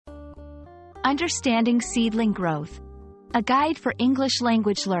Understanding Seedling Growth, a guide for English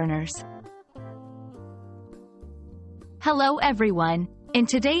language learners. Hello everyone. In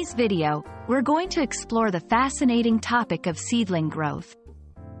today's video, we're going to explore the fascinating topic of seedling growth.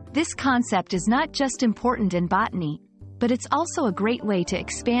 This concept is not just important in botany, but it's also a great way to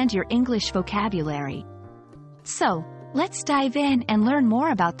expand your English vocabulary. So, let's dive in and learn more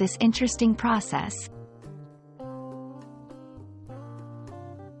about this interesting process.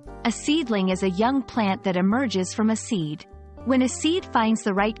 A seedling is a young plant that emerges from a seed. When a seed finds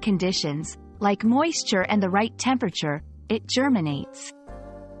the right conditions, like moisture and the right temperature, it germinates.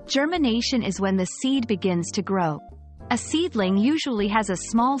 Germination is when the seed begins to grow. A seedling usually has a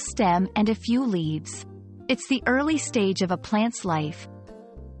small stem and a few leaves. It's the early stage of a plant's life.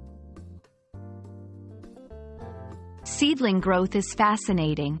 Seedling growth is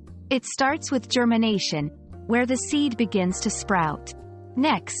fascinating. It starts with germination, where the seed begins to sprout.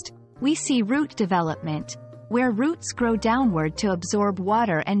 Next, we see root development, where roots grow downward to absorb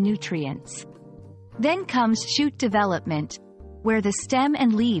water and nutrients. Then comes shoot development, where the stem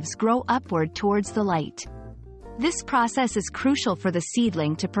and leaves grow upward towards the light. This process is crucial for the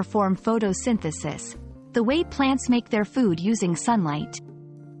seedling to perform photosynthesis, the way plants make their food using sunlight.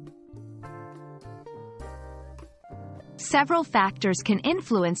 Several factors can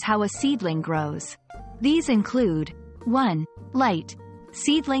influence how a seedling grows. These include 1. Light.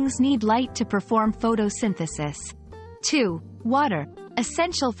 Seedlings need light to perform photosynthesis. 2. Water,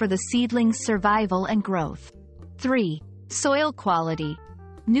 essential for the seedling's survival and growth. 3. Soil quality.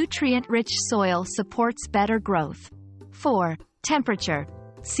 Nutrient-rich soil supports better growth. 4. Temperature.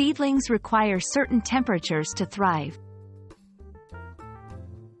 Seedlings require certain temperatures to thrive.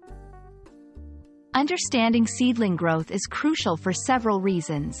 Understanding seedling growth is crucial for several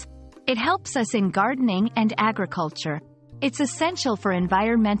reasons. It helps us in gardening and agriculture. It's essential for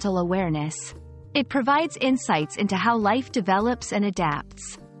environmental awareness. It provides insights into how life develops and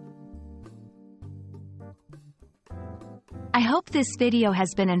adapts. I hope this video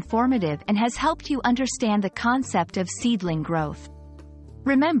has been informative and has helped you understand the concept of seedling growth.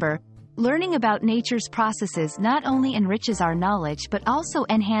 Remember, learning about nature's processes not only enriches our knowledge but also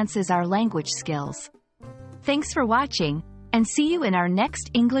enhances our language skills. Thanks for watching, and see you in our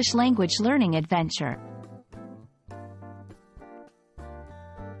next English language learning adventure.